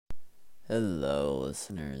Hello,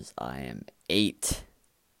 listeners. I am 8.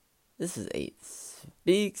 This is 8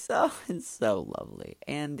 Speaks. Oh, it's so lovely.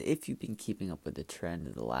 And if you've been keeping up with the trend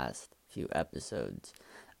of the last few episodes,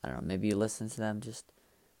 I don't know, maybe you listened to them just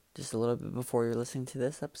a little bit before you're listening to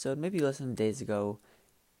this episode. Maybe you listened days ago,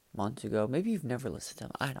 months ago. Maybe you've never listened to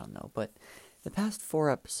them. I don't know. But the past 4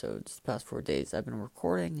 episodes, the past 4 days, I've been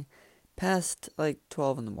recording past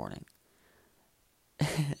 12 in the morning.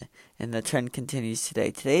 And the trend continues today.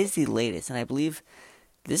 Today is the latest, and I believe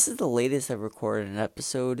this is the latest I've recorded an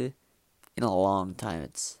episode in a long time.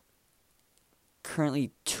 It's currently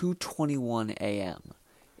 2:21 a.m.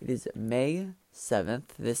 It is May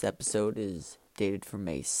 7th. This episode is dated for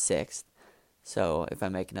May 6th. So if I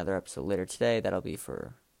make another episode later today, that'll be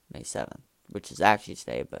for May 7th, which is actually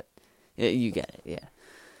today, but you get it, yeah.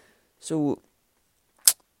 So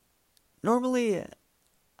normally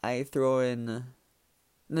I throw in...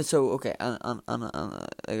 So, okay, on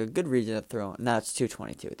a good reason to throw... Now it's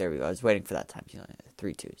 2:22. There we go. I was waiting for that time.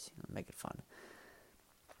 3 2s. Make it fun.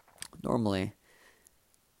 Normally,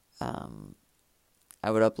 I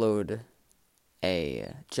would upload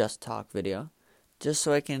a Just Talk video just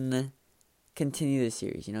so I can continue the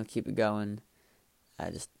series, keep it going.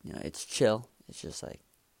 It's chill. It's just like,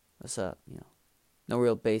 what's up, No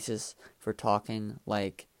real basis for talking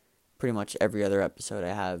like pretty much every other episode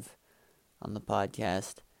I have on the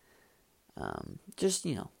podcast. I'm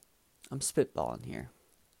spitballing here.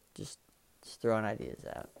 Just throwing ideas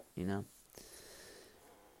out,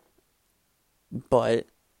 But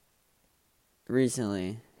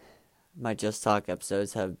recently, my Just Talk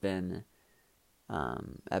episodes have been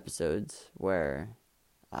episodes where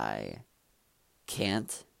I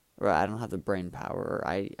can't, or I don't have the brain power, or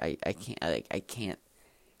I can't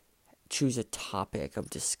choose a topic of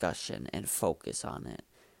discussion and focus on it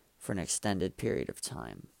for an extended period of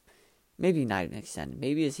time. Maybe not even extended.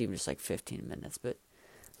 Maybe it's even just 15 minutes. But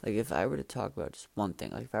if I were to talk about just one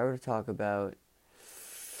thing, if I were to talk about,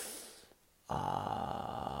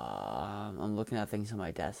 I'm looking at things on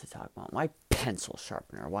my desk to talk about. My pencil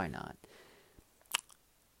sharpener. Why not?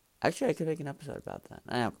 Actually, I could make an episode about that.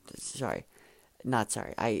 Not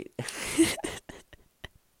sorry. I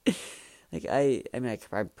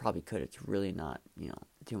probably could. It's really not,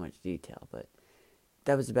 too much detail, but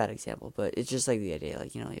that was a bad example. But it's just the idea,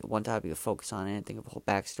 one topic you focus on it, think of a whole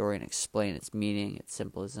backstory and explain its meaning, its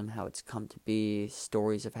symbolism, how it's come to be,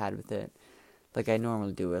 stories I've had with it, like I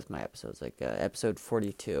normally do with my episodes, episode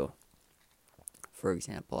 42, for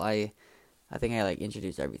example. I think I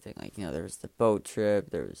introduced everything, there was the boat trip,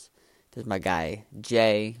 there's my guy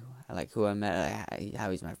Jay, who I met, how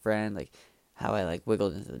he's my friend, how I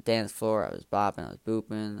wiggled into the dance floor, I was bopping, I was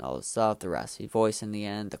booping, all the stuff, the raspy voice in the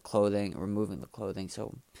end, the clothing, removing the clothing,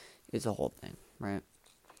 so it's a whole thing, right?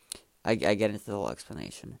 I get into the whole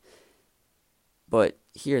explanation. But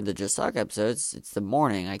here in the Just Talk episodes, it's the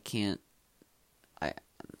morning, I can't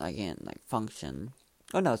function.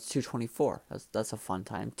 Oh no, it's 2:24. That's a fun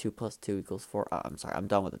time. 2 + 2 = 4. Oh, I'm sorry, I'm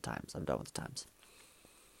done with the times.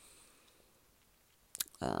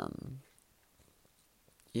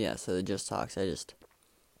 Yeah, so the Just Talks, I just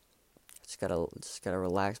gotta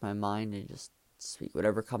relax my mind and just speak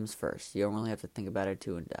whatever comes first. You don't really have to think about it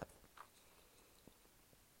too in depth.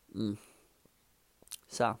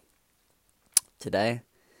 So today's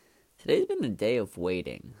been a day of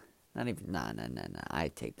waiting. Not even no. I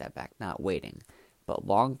take that back. Not waiting, but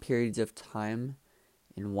long periods of time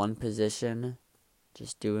in one position,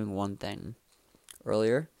 just doing one thing.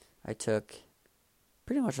 Earlier, I took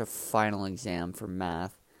pretty much a final exam for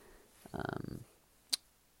math.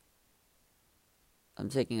 I'm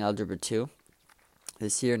taking Algebra 2.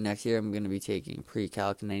 This year, next year, I'm going to be taking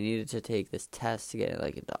Pre-Calc, and I needed to take this test to get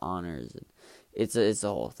into honors. And it's a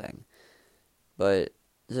whole thing. But,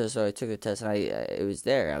 so I took the test, and it was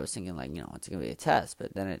there. I was thinking, it's going to be a test.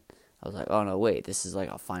 But then I was like, oh, no, wait, this is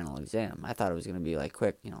a final exam. I thought it was going to be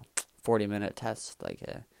quick, 40-minute test,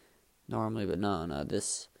 normally. But no,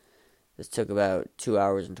 this took about 2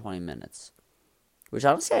 hours and 20 minutes. Which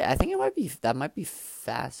honestly, I think that might be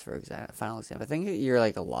fast for final exam. I think you're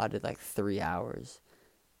allotted 3 hours.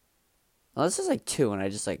 Unless it's 2, and I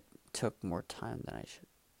just took more time than I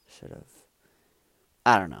should have.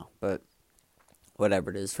 I don't know, but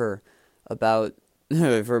whatever it is, for about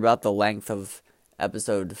the length of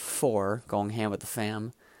episode 4, Going Ham with the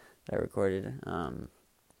Fam, that I recorded,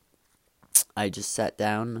 I just sat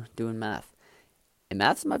down doing math. And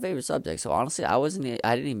math's my favorite subject, so honestly, I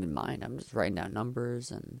didn't even mind. I'm just writing down numbers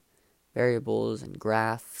and variables and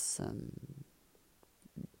graphs and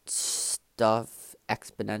stuff,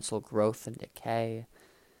 exponential growth and decay,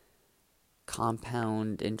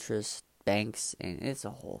 compound interest, banks, and it's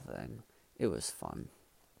a whole thing. it was fun.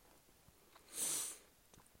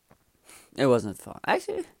 It wasn't fun.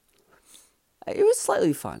 Actually, it was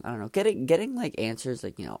slightly fun. I don't know. Getting like answers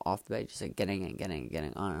like, off the bat, just like getting on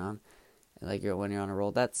and on. And, like when you're on a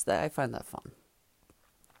roll, I find that fun.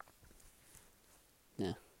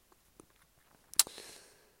 Yeah.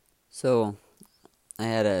 So, I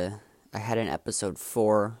had an episode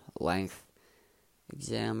 4 length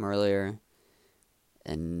exam earlier,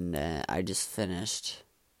 and I just finished.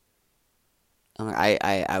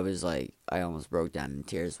 I was like, I almost broke down in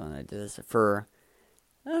tears when I did this for,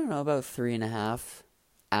 I don't know, about 3.5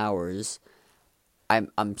 hours. I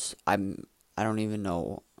don't even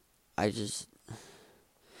know.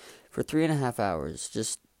 For 3.5 hours,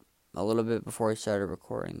 just a little bit before I started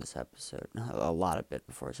recording this episode, a lot of bit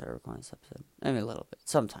before I started recording this episode, maybe a little bit,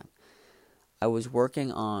 sometime, I was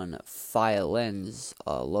working on Filen's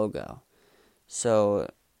logo. So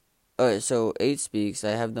 8 Speaks,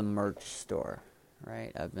 I have the merch store,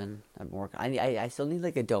 right? I've been working. I still need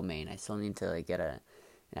like a domain. I still need to like get an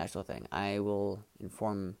actual thing. I will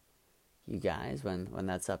inform you guys when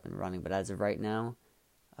that's up and running. But as of right now,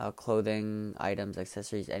 clothing, items,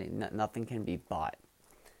 accessories, nothing can be bought.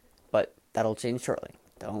 But that'll change shortly.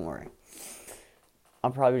 Don't worry.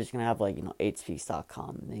 I'm probably just gonna have like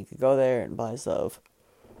 8speaks.com, and you can go there and buy stuff,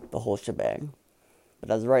 the whole shebang. But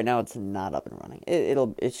as of right now, it's not up and running.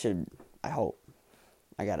 It should. I hope.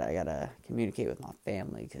 I gotta communicate with my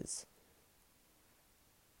family, because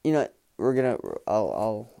we're gonna.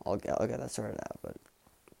 I'll get that sorted out. But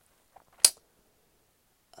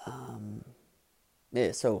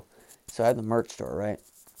yeah. So I have the merch store, right?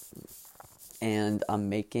 And I'm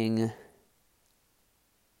making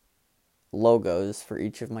logos for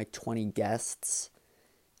each of my 20 guests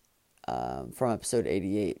from episode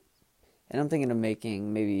 88. And I'm thinking of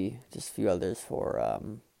making maybe just a few others for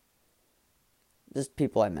just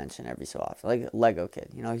people I mention every so often. Like Lego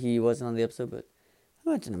Kid. He wasn't on the episode, but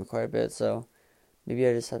I mentioned him quite a bit. So maybe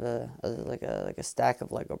I just have a stack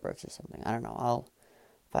of Lego bricks or something. I don't know. I'll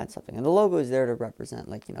find something. And the logo is there to represent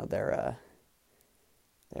their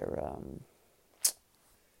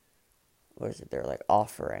what is it? Their like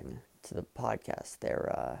offering to the podcast.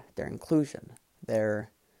 Their inclusion. Their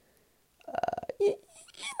they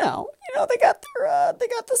got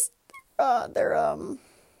this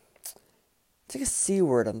it's like a C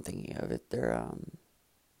word I'm thinking of it. Their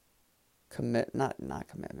not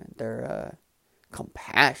commitment. Their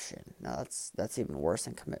compassion. No, that's even worse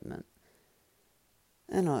than commitment.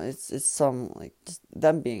 I don't know, it's some like just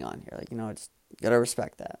them being on here, just gotta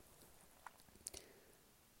respect that.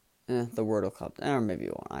 The word will come, or maybe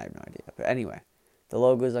it won't. I have no idea. But anyway, the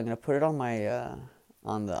logos, I'm gonna put it on my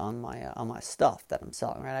on my stuff that I'm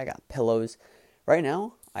selling. Right, I got pillows. Right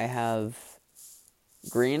now, I have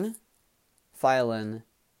green, Filen,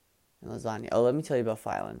 and lasagna. Oh, let me tell you about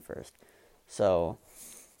Filen first. So,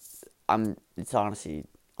 it's honestly,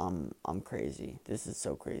 I'm crazy. This is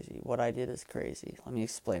so crazy. What I did is crazy. Let me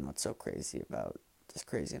explain what's so crazy about this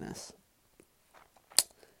craziness.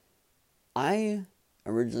 I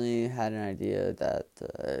originally had an idea that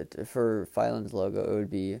for Filen's logo, it would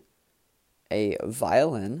be a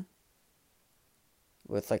violin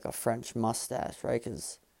with like a French mustache, right?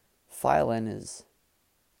 Because Filen is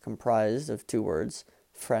comprised of 2 words,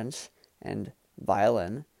 French and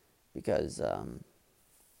violin, because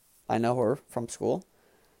I know her from school,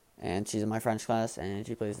 and she's in my French class, and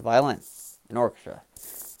she plays the violin in orchestra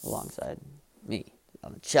alongside me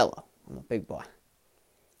on the cello. I'm a big boy.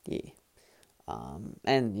 Yeah.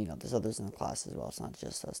 And, there's others in the class as well. It's not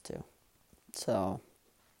just us 2. So,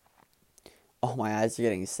 oh, my eyes are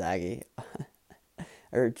getting saggy.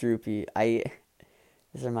 Or droopy.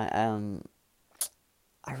 These are my,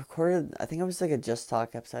 I recorded, I think it was like a Just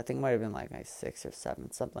Talk episode. I think it might have been like my 6 or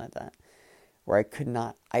 7, something like that. Where I could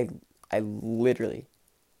not, I literally,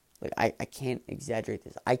 like, I can't exaggerate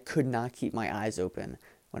this. I could not keep my eyes open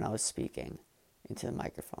when I was speaking into the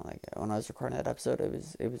microphone. Like, when I was recording that episode, it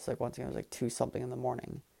was like, once again, it was like 2-something in the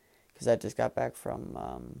morning. Because I just got back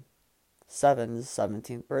from Seven's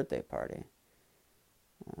 17th birthday party.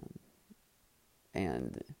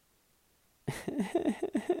 And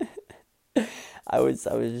I was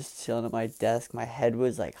just chilling at my desk. My head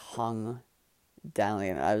was like hung down,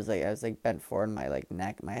 and I was like bent forward. My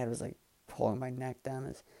my head was like pulling my neck down.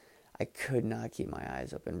 As I could not keep my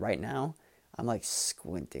eyes open. Right now, I'm like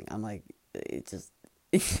squinting. I'm like, it's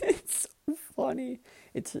so funny.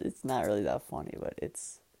 It's not really that funny, but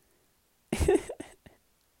it's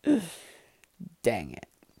dang it.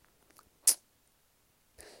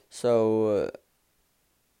 So,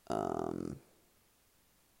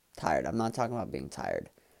 tired. I'm not talking about being tired.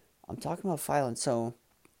 I'm talking about Filen. So,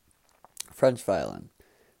 French violin,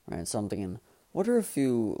 right? So I'm thinking, what are a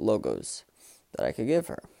few logos that I could give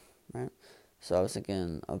her, right? So I was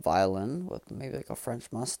thinking a violin with maybe like a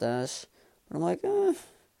French mustache, but I'm like,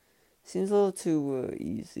 seems a little too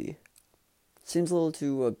easy. Seems a little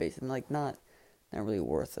too basic. I'm like, not really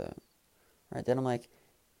worth it, right? Then I'm like,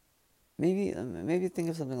 maybe think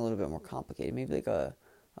of something a little bit more complicated. Maybe like a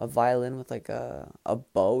violin with like a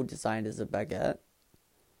bow designed as a baguette,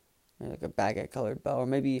 maybe like a baguette colored bow, or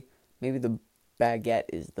maybe the baguette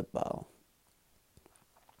is the bow.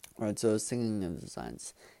 Right, so I was thinking of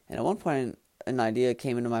designs, and at one point an idea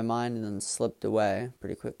came into my mind and then slipped away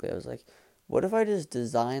pretty quickly. I was like, what if I just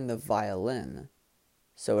design the violin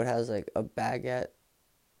so it has like a baguette,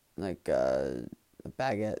 like a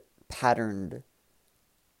baguette patterned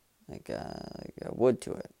like a wood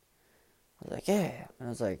to it. I was like, yeah, and I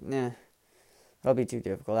was like, nah, that'll be too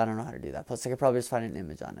difficult. I don't know how to do that. Plus, I could probably just find an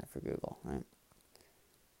image on it for Google, right?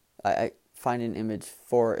 I find an image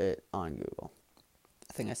for it on Google.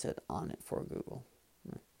 I think I said on it for Google.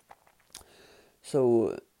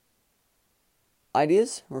 So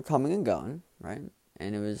ideas were coming and going, right?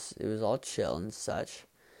 And it was all chill and such.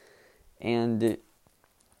 And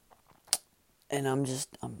I'm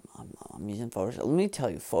using Photoshop. Let me tell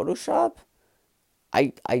you, Photoshop,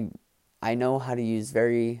 I know how to use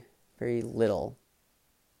very, very little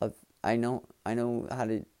of. I know how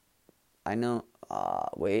to. I know.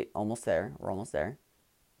 Wait, almost there. We're almost there.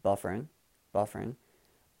 Buffering.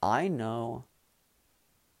 I know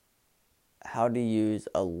how to use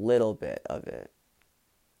a little bit of it.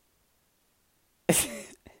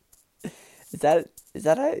 Is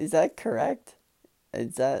that correct?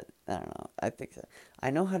 Is that, I don't know. I think so. I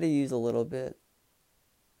know how to use a little bit.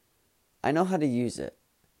 I know how to use it,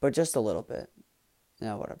 but just a little bit.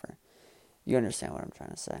 No, whatever. You understand what I'm trying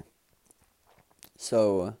to say.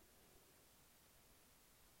 So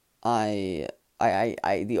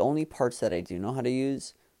the only parts that I do know how to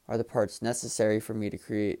use are the parts necessary for me to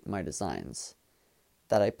create my designs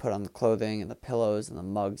that I put on the clothing and the pillows and the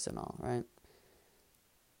mugs and all, right?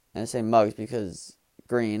 And I say mugs because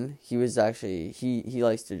Green, he was actually, he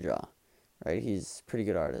likes to draw, right? He's a pretty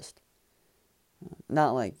good artist.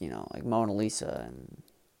 Not like, like Mona Lisa and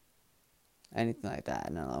anything like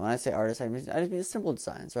that. No. When I say artist, I just mean simple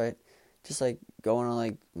designs, right? Just like going on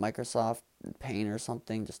like Microsoft Paint or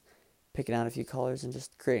something, just picking out a few colors and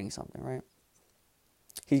just creating something, right?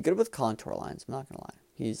 He's good with contour lines, I'm not gonna lie.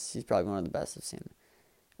 He's probably one of the best I've seen.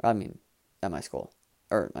 I mean, at my school.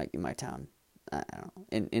 Or like in my town. I don't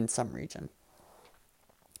know. In some region.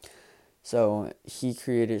 So he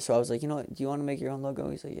created, so I was like, you know what, do you want to make your own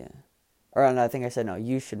logo? He's like, yeah. Or I think I said, no,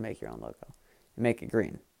 you should make your own logo. And make it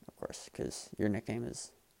green, of course, because your nickname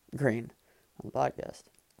is Green on the podcast.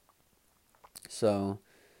 So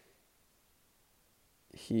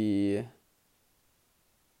he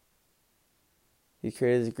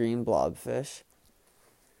created this green blobfish,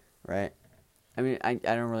 right? I mean, I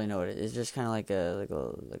don't really know what it is. It's just kind of like a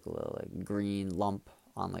little like green lump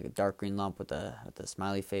on like a dark green lump with a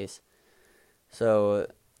smiley face. So,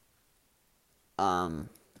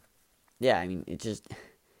 yeah, I mean, it just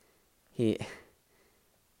he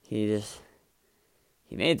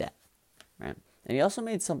made that, right? And he also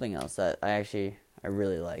made something else that I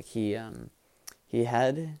really like. He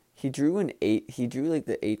drew like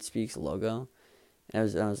the 8 Speaks logo, and I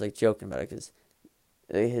was like joking about it because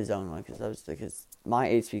his own one, because I was like, my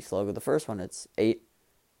 8 Speaks logo, the first one, it's 8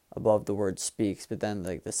 above the word speaks, but then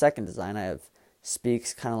like the second design I have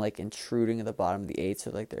speaks kind of like intruding at the bottom of the 8, so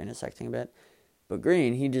like they're intersecting a bit. But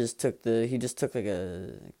Green, he just took like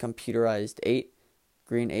a computerized 8,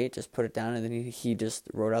 green 8, just put it down, and then he just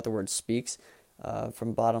wrote out the word speaks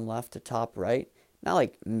from bottom left to top right. Not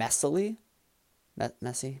like messy, not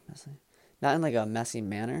in like a messy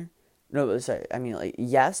manner. No, sorry, I mean like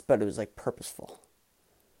yes, but it was like purposeful.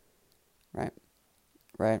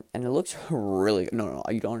 Right, and it looks really good. No,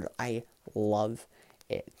 you don't. I love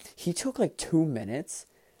it. He took like 2 minutes,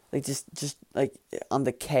 like just like on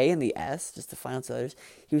the K and the S, just the final two letters.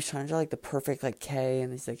 He was trying to draw like the perfect like K,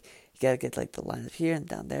 and he's like, you gotta get like the lines up here and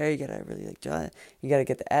down there. You gotta really like draw it. You gotta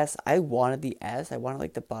get the S. I wanted the S. I wanted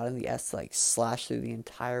like the bottom of the S to like slash through the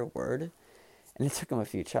entire word. And it took him a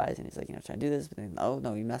few tries, and he's like, trying to do this, but then, oh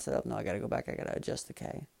no, you messed it up. No, I gotta go back. I gotta adjust the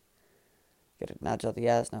K. Gotta not draw the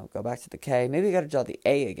S. No, go back to the K. Maybe you gotta draw the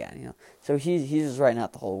A again. So he's just writing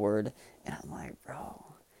out the whole word, and I'm like, bro,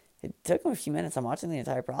 it took him a few minutes. I'm watching the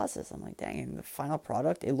entire process. I'm like, dang, and the final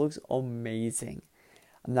product, it looks amazing.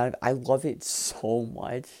 I love it so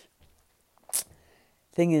much.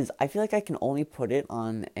 Thing is, I feel like I can only put it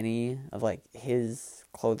on any of like his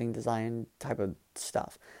clothing design type of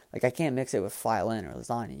stuff. Like I can't mix it with File In or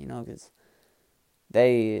Lasagna, because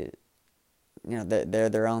they, they're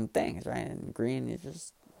their own things, right? And Green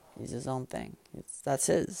he's his own thing. That's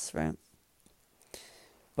his, right?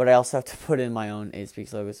 But I also have to put in my own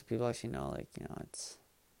 8Speaks logo so people actually know, like,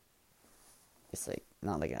 it's like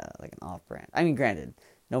not like an off brand. I mean, granted,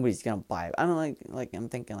 nobody's gonna buy it. I mean, I'm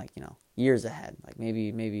thinking like years ahead. Like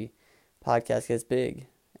maybe podcast gets big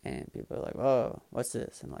and people are like, "Whoa, what's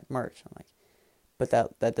this?" And like merch. I'm like, but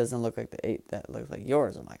that doesn't look like the 8. That looks like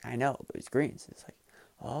yours. I'm like, I know, but it's Green's. It's like,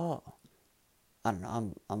 oh, I don't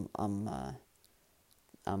know.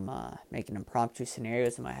 I'm making impromptu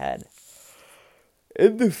scenarios in my head.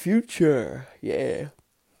 In the future, yeah,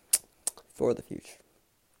 for the future.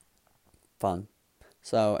 Fun.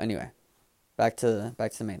 So anyway, back to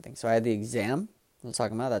the main thing. So I had the exam I was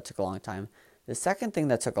talking about. That took a long time. The second thing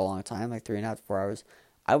that took a long time, like 3.5 to 4 hours,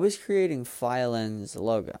 I was creating Filen's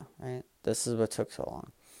logo. Right. This is what took so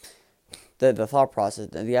long. The thought process,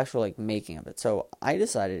 the actual like making of it. So I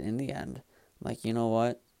decided in the end, like, you know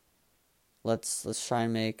what? Let's try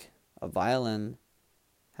and make a violin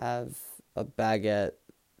have a baguette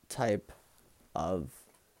type of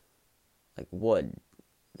like wood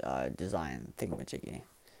design thingamajiggy.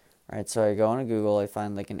 Right, so I go on Google, I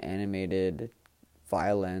find like an animated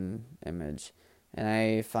violin image, and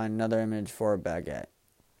I find another image for a baguette.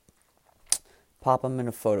 Pop them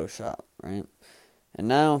into Photoshop, right? And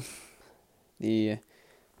now, the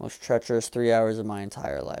most treacherous 3 hours of my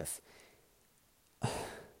entire life.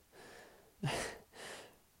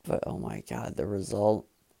 But oh my god, the result,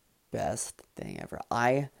 best thing ever.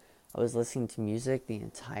 I was listening to music the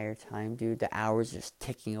entire time, dude. The hours just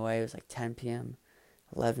ticking away. It was like 10 p.m.,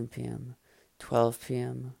 11 p.m., 12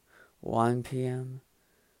 p.m., 1 p.m.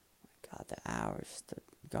 Oh my god, the hours just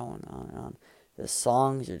going on and on. The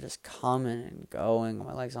songs are just coming and going on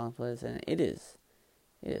my like song playlist, and it is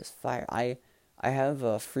fire. I have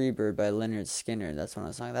a Freebird by Lynyrd Skynyrd. That's one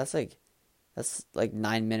of the songs. That's like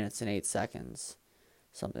 9 minutes and 8 seconds,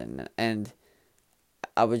 something. And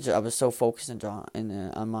I was so focused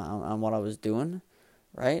on what I was doing,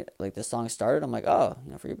 right? Like the song started, I'm like, oh,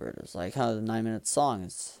 Freebird. It's like kind of the 9 minute song.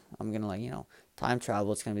 I'm gonna time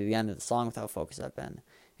travel. It's gonna be the end of the song with how focused I've been.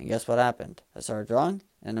 And guess what happened? I started drawing,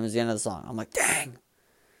 and it was the end of the song. I'm like, dang.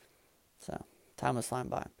 So time was flying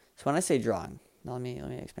by. So when I say drawing, now let me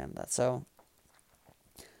expand that. So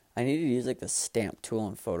I need to use like the stamp tool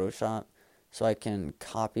in Photoshop so I can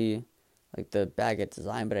copy like the baguette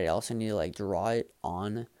design, but I also need to like draw it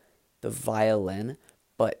on the violin.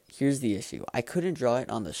 But here's the issue. I couldn't draw it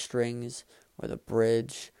on the strings or the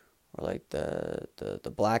bridge or like the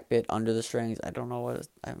black bit under the strings. I don't know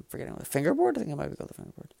I'm forgetting what fingerboard? I think it might be called the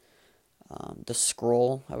fingerboard. The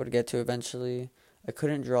scroll I would get to eventually. I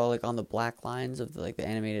couldn't draw like on the black lines of the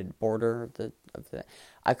animated border of the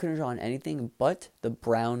I couldn't draw on anything but the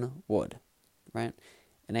brown wood, right?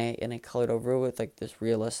 And I colored over it with like this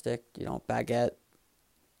realistic, baguette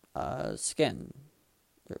skin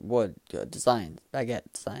wood design,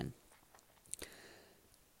 baguette design.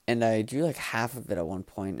 And I drew like half of it at one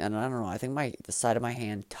point, and I don't know, I think the side of my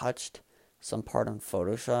hand touched some part on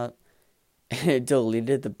Photoshop, and it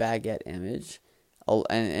deleted the baguette image,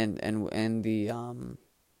 and the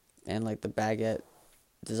and like the baguette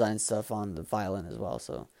design stuff on the violin as well.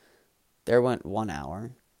 So there went 1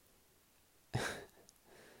 hour.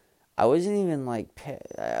 I wasn't even like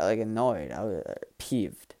annoyed. I was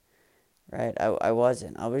peeved, right? I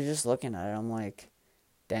wasn't. I was just looking at it. I'm like,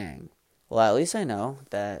 dang. Well, at least I know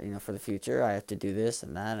that for the future I have to do this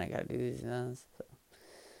and that, and I gotta do these and that.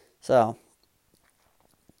 So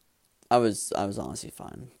I was honestly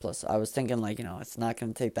fine. Plus, I was thinking it's not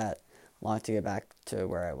gonna take that long to get back to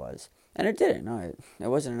where I was, and it didn't. No, it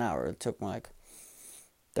wasn't an hour. It took more like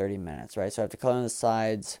 30 minutes, right? So I have to color on the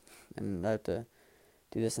sides, and I have to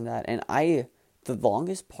do this and that. And the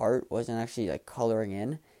longest part wasn't actually like coloring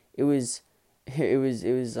in. It was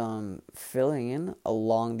filling in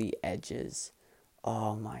along the edges.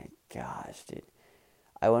 Oh my gosh, dude.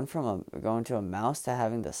 I went from going to a mouse to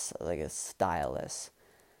having this like a stylus,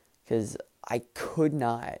 because I could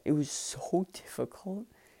not. It was so difficult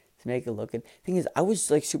to make it look good. Thing is, I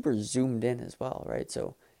was like super zoomed in as well, right?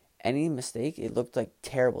 So any mistake, it looked like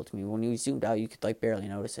terrible to me. When you zoomed out, you could like barely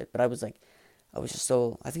notice it. But I was just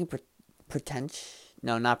so, I think pretentious.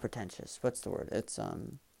 No, not pretentious. What's the word? It's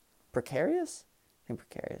precarious. I think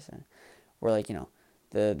precarious. Where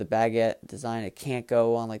the baguette design, it can't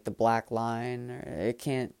go on like the black line, or it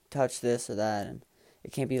can't touch this or that, and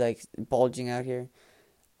it can't be like bulging out here.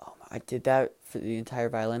 Oh, I did that for the entire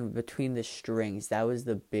violin between the strings. That was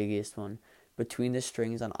the biggest one. Between the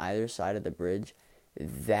strings on either side of the bridge,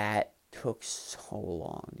 that took so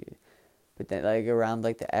long, dude. but then like around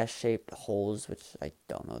like the S-shaped holes, which I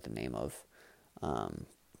don't know the name of.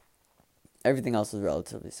 Everything else is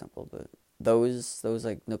relatively simple, but those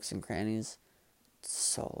like nooks and crannies,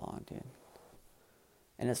 so long, dude.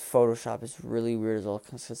 And his Photoshop is really weird as well,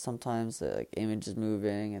 because sometimes the like image is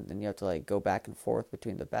moving, and then you have to like go back and forth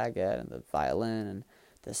between the baguette and the violin and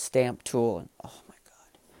the stamp tool, and oh my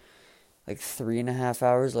god, like 3.5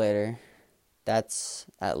 hours later, that's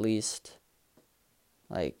at least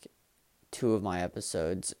like 2 of my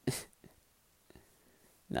episodes.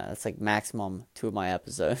 No, that's like maximum 2 of my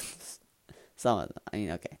episodes. Some of them. I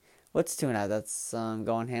mean, okay. What's 2.5? That's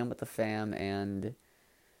going ham with the fam, and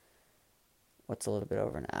what's a little bit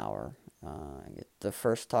over an hour? I get the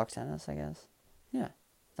first talk tennis, I guess. Yeah,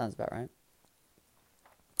 sounds about right.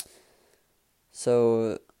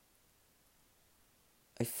 So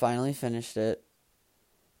I finally finished it,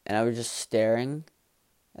 and I was just staring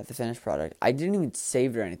at the finished product. I didn't even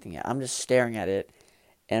save it or anything yet. I'm just staring at it,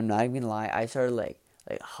 and I'm not even gonna lie. I started like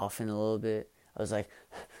huffing a little bit. I was like,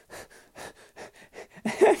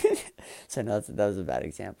 so no, that was a bad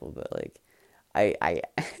example, but like, I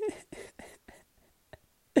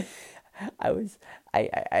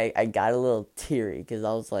I got a little teary because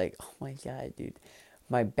I was like, oh my god, dude,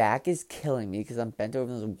 my back is killing me because I'm bent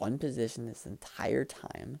over in this one position this entire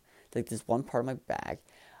time, like this one part of my back.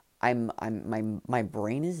 My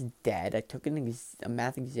brain is dead. I took a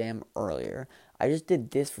math exam earlier. I just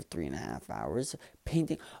did this for 3.5 hours,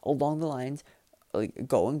 painting along the lines, like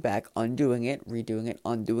going back, undoing it, redoing it,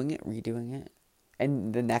 undoing it, redoing it,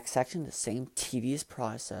 and the next section, the same tedious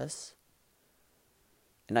process.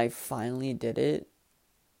 And I finally did it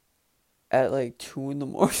at like 2 in the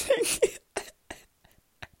morning.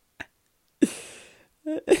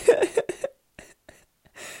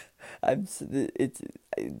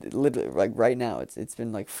 It's literally like right now. It's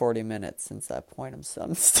been like 40 minutes since that point. I'm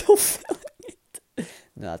still feeling it.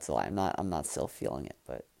 No, that's a lie. I'm not still feeling it.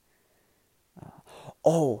 But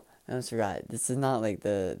oh, I almost forgot. This is not like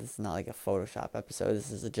a Photoshop episode.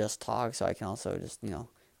 This is a just talk, so I can also just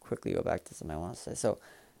quickly go back to something I want to say. So,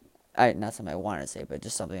 not something I wanted to say, but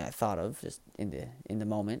just something I thought of just in the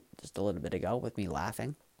moment, just a little bit ago, with me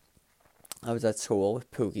laughing. I was at school with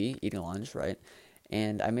Pookie eating lunch, right?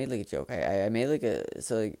 And I made like a joke. I made like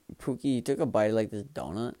Pookie took a bite of like this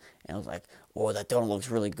donut, and I was like, "Oh, that donut looks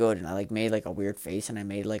really good." And I like made like a weird face, and I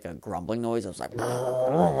made like a grumbling noise. I was like,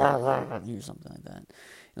 or something like that. And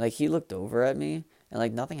like he looked over at me, and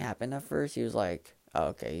like nothing happened at first. He was like, "Oh,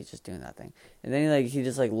 okay, he's just doing that thing." And then he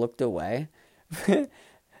just like looked away.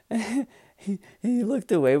 he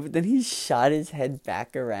looked away, but then he shot his head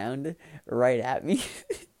back around right at me.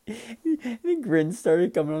 The grin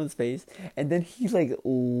started coming on his face, and then he like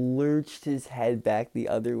lurched his head back the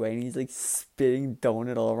other way, and he's like spitting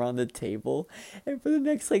donut all around the table. And for the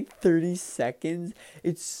next like 30 seconds,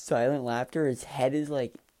 it's silent laughter. His head is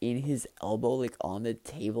like in his elbow, like on the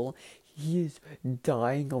table. He is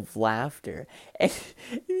dying of laughter, and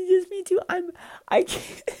just me too. I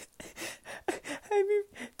can't. I mean,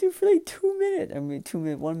 dude, for like 2 minutes. I mean, 2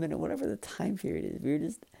 minutes, 1 minute, whatever the time period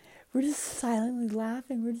is. We're just silently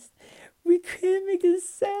laughing. We couldn't make a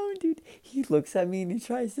sound, dude. He looks at me and he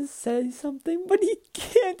tries to say something, but he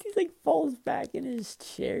can't. He like falls back in his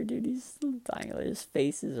chair, dude. He's still dying. His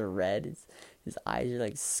face is red. His eyes are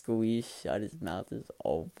like squeezed shut. His mouth is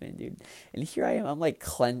open, dude. And here I am. I'm like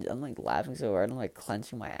laughing so hard. I'm like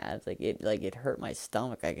clenching my abs. It hurt my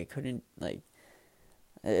stomach. Like I couldn't like.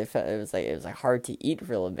 It was like hard to eat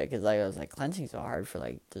for a little bit because I was like clenching so hard for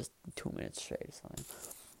like just 2 minutes straight or something.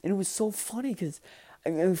 And it was so funny because, I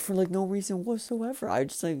mean, for like no reason whatsoever, I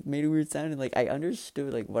just like made a weird sound and like I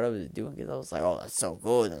understood like what I was doing because I was like, oh, that's so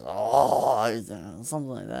good, something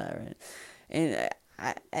like that, right? And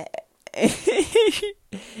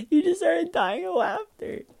you just started dying of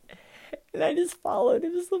laughter, and I just followed.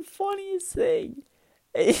 It was the funniest thing.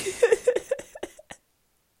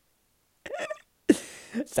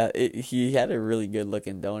 He had a really good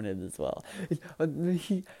looking donut as well.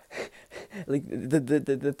 He, like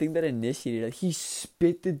the thing that initiated it, he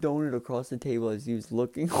spit the donut across the table as he was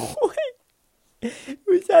looking away. It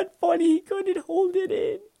was that funny. He couldn't hold it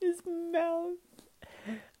in his mouth.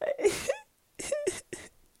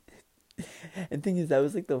 And the thing is, that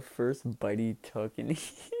was like the first bite he took, and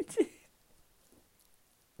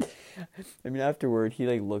I mean, afterward, he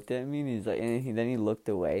like looked at me and he's like, then he looked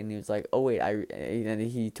away and he was like, "Oh wait, and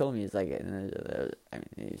he told me he's like,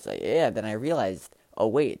 he's like, yeah." Then I realized, oh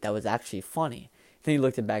wait, that was actually funny. Then he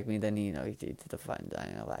looked at back at me. Then he did the fun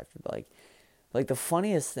dying of laughter. But like the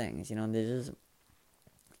funniest things, they just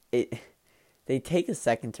they take a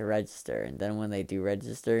second to register, and then when they do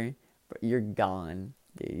register, you're gone.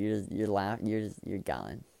 Dude, you're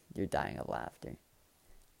gone. You're dying of laughter.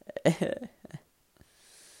 That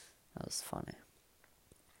was funny.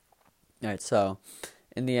 Alright, so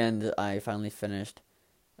in the end, I finally finished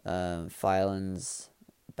Phylon's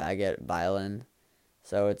baguette violin.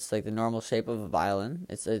 So it's like the normal shape of a violin.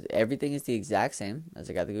 Everything is the exact same as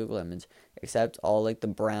I got the Google image, except all like the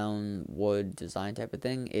brown wood design type of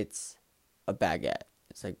thing. It's a baguette.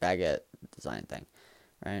 It's like baguette design thing,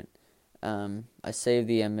 right? I saved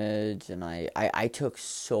the image and I took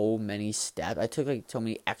so many steps. I took like so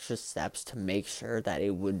many extra steps to make sure that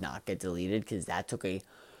it would not get deleted because that took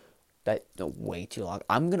way too long.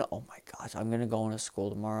 Oh my gosh, I'm gonna go into school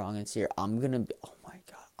tomorrow. I'm gonna see her. I'm gonna be, oh my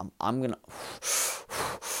god, I'm gonna,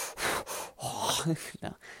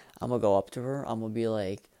 no, I'm gonna go up to her. I'm gonna be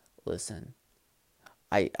like, listen,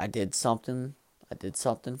 I did something. I did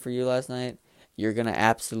something for you last night. You're gonna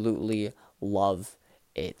absolutely love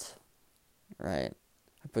it, right?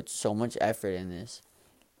 I put so much effort in this.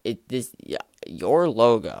 Your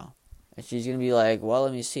logo. And she's gonna be like, well,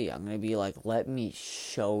 let me see. I'm gonna be like, let me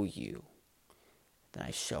show you. Then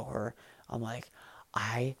I show her. I'm like,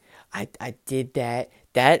 I did that.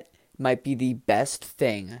 That might be the best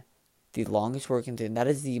thing, the longest working thing. That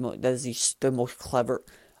is the most clever.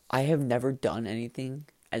 I have never done anything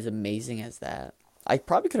as amazing as that. I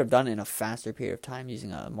probably could have done it in a faster period of time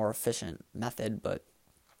using a more efficient method, but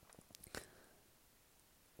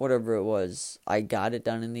whatever it was, I got it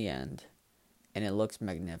done in the end, and it looks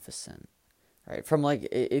magnificent. Right? From like,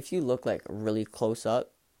 if you look like really close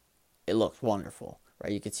up, it looks wonderful.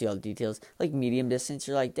 Right? You can see all the details. Like medium distance,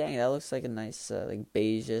 you're like, dang, that looks like a nice like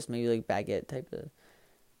beige, maybe like baguette type of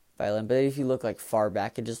violin. But if you look like far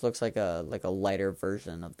back, it just looks like a lighter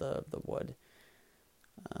version of the wood.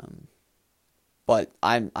 But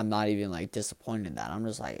I'm not even like disappointed in that. I'm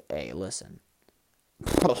just like, hey, listen,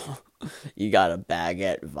 you got a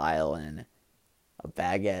baguette violin, a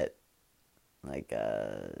baguette like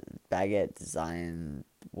a baguette design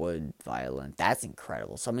wood violin. That's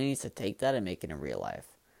incredible. Somebody needs to take that and make it in real life.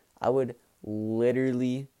 I would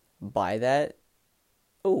literally buy that.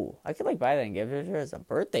 Oh, I could like buy that and give it to her as a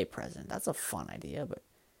birthday present. That's a fun idea, but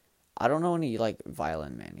I don't know any like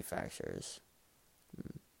violin manufacturers.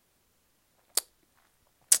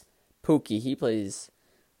 Pookie, he plays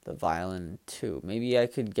the violin too. Maybe I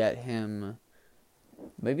could get him.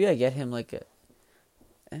 Maybe I get him like a.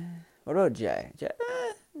 What about Jay?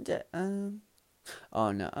 Jay.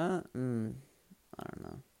 Oh no. I don't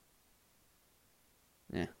know.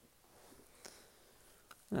 Yeah.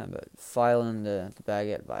 Yeah, but violin, the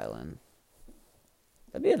baguette violin.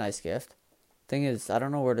 That'd be a nice gift. Thing is, I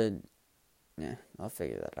don't know where to. Yeah, I'll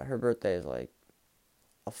figure that out. Her birthday is like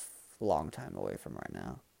a long time away from right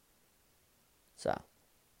now. So,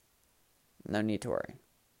 no need to worry.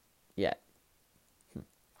 Yet.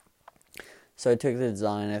 So I took the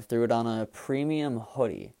design, I threw it on a premium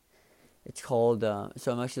hoodie. It's called,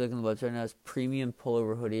 so I'm actually looking at the website now, it's premium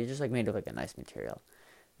pullover hoodie. It's just like made of like a nice material.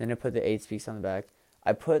 Then I put the 8 Speaks on the back.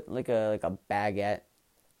 I put like a baguette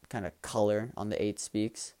kind of color on the 8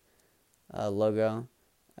 Speaks logo.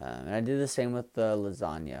 And I did the same with the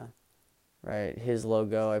lasagna, right? His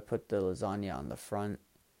logo, I put the lasagna on the front.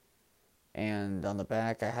 And on the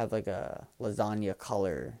back, I have like a lasagna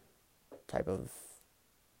color type of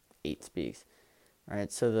 8 Speaks.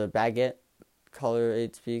 Alright, so the baguette color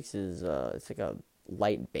 8 Speaks is, it's like a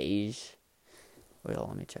light beige. Wait,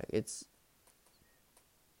 let me check. It's,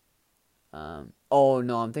 oh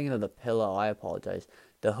no, I'm thinking of the pillow. I apologize.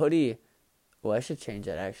 The hoodie, well, I should change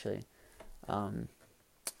that actually. So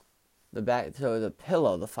the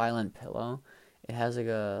pillow, the Phylon pillow, it has like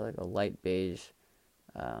a light beige,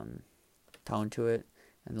 tone to it.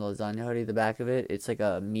 And the lasagna hoodie, the back of it, it's like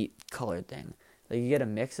a meat colored thing. Like you get a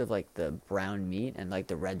mix of like the brown meat and like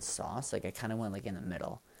the red sauce. Like I kind of went like in the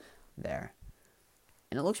middle there,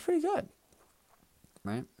 and it looks pretty good,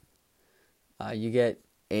 right? You get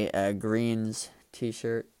a greens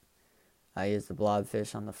t-shirt. I use the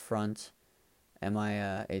blobfish on the front, and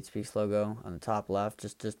my 8 Speaks logo on the top left.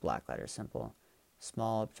 Just black letters, simple,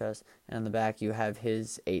 small up chest, and on the back you have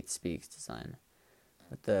his 8 Speaks design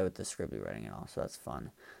with the scribbly writing and all. So that's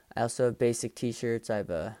fun. I also have basic t-shirts. I have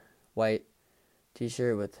a white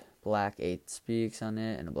t-shirt with black 8 Speaks on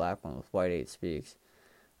it and a black one with white 8 Speaks.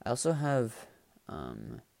 I also have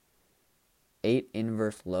 8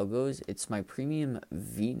 inverse logos. It's my premium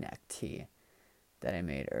V-neck tee that I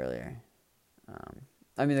made earlier.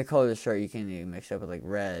 I mean, the color of the shirt you can even mix up with like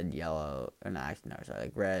red, yellow, or not, actually, no, sorry,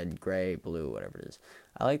 like red, gray, blue, whatever it is.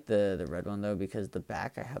 I like the red one though because the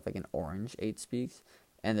back I have like an orange 8 Speaks,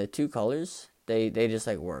 and the two colors they just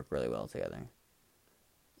like work really well together.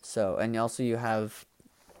 So, and also you have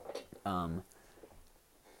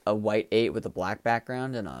a white 8 with a black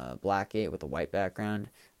background and a black 8 with a white background,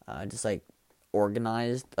 just like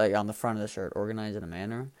organized, like on the front of the shirt, organized in a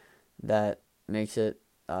manner that makes it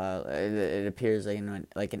it appears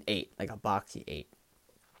like an 8, like a boxy 8.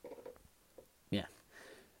 Yeah.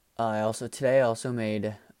 I also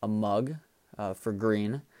made a mug for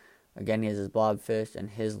Green. Again, he has his blobfish and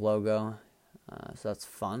his logo, so that's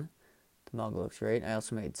fun. The mug looks great. I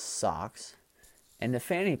also made socks and a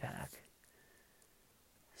fanny pack.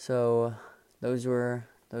 So those were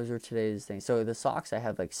today's things. So the socks, I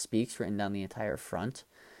have like Speaks written down the entire front,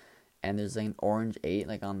 and there's like an orange 8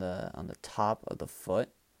 like on the top of the foot.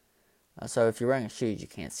 So if you're wearing shoes, you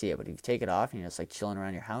can't see it, but if you take it off and you're just like chilling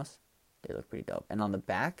around your house, they look pretty dope. And on the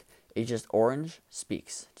back, it's just orange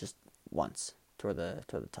Speaks, just once toward the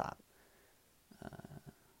top,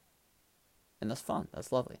 and that's fun.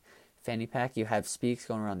 That's lovely. Fanny pack, you have Speaks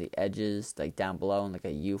going around the edges, like down below in like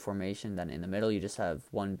a U formation. Then in the middle, you just have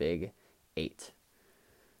one big 8.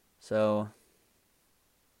 So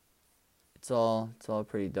it's all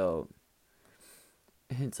pretty dope.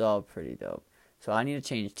 It's all pretty dope. So I need to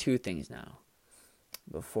change 2 things now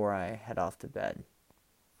before I head off to bed.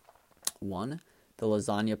 1, the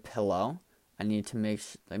lasagna pillow. I need to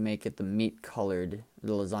make it the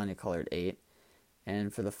lasagna colored 8.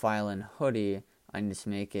 And for the Phylon hoodie, I need to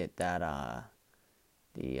make it that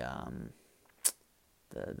the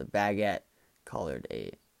baguette colored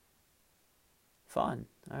 8. Fun.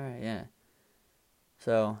 All right, yeah.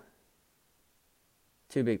 So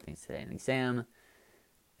 2 big things today: an exam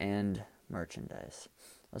and merchandise.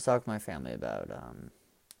 Let's talk to my family about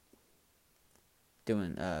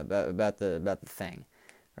doing about the thing,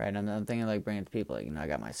 right? I'm thinking like bringing it to people. Like, I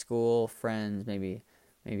got my school friends, maybe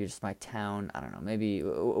just my town. I don't know. Maybe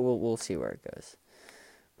we'll see where it goes.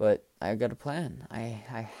 But I got a plan. I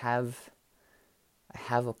have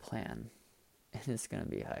a plan, and it's gonna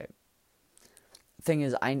be hype. Thing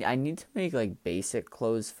is, I need to make like basic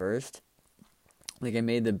clothes first. Like, I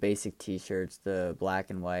made the basic t-shirts, the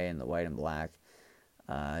black and white and the white and black,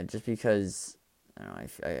 just because I don't know.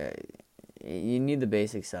 You need the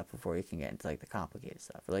basic stuff before you can get into like the complicated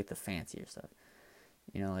stuff or like the fancier stuff.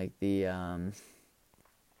 Like the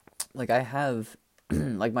like I have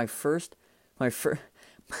like my first my first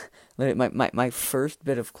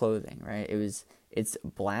bit of clothing, right? It's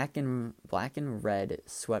black and red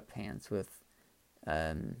sweatpants with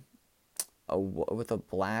a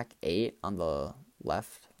black 8 on the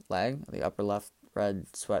left leg, the upper left red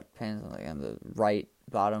sweatpants, on the right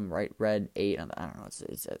bottom right red 8 on the, I don't know.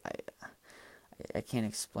 I can't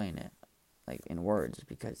explain it like in words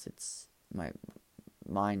because it's my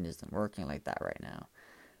mind isn't working like that right now.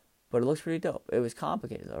 But it looks pretty dope. It was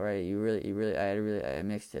complicated though, right? I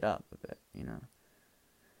mixed it up a bit,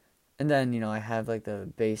 And then, I have like the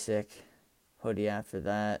basic hoodie after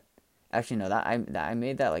that. Actually, no, I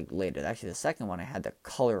made that like later. Actually, the second one I had the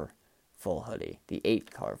colorful hoodie, the 8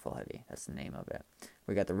 colorful hoodie. That's the name of it.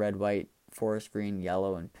 We got the red, white, forest green,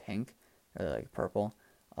 yellow, and pink, or like purple,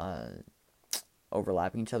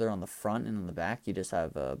 overlapping each other on the front, and on the back you just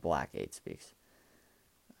have black 8 Speaks.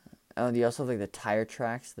 And you also have like the tire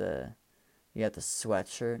tracks. You got the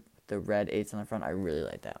sweatshirt, the red 8s on the front. I really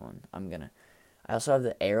like that one. I also have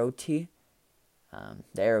the Arrow tee,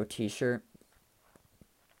 the Arrow t-shirt,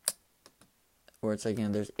 where it's like,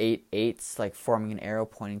 there's 8 8s like forming an arrow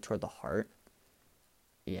pointing toward the heart.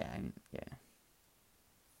 Yeah.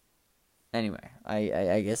 Anyway,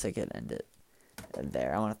 I guess I could end it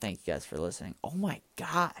there. I want to thank you guys for listening. Oh my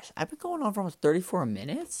gosh, I've been going on for almost 34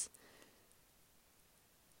 minutes.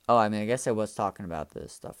 Oh, I guess I was talking about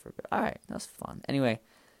this stuff for a bit. Alright, that's fun. Anyway,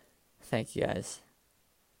 thank you guys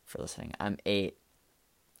for listening. I'm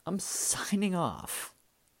signing off.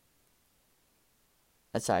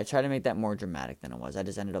 That's sorry, I tried to make that more dramatic than it was. I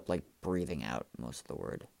just ended up like breathing out most of the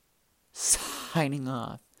word. Signing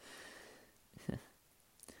off.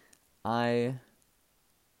 I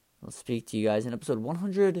will speak to you guys in episode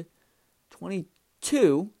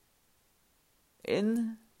 122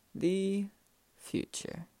 in the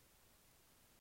future.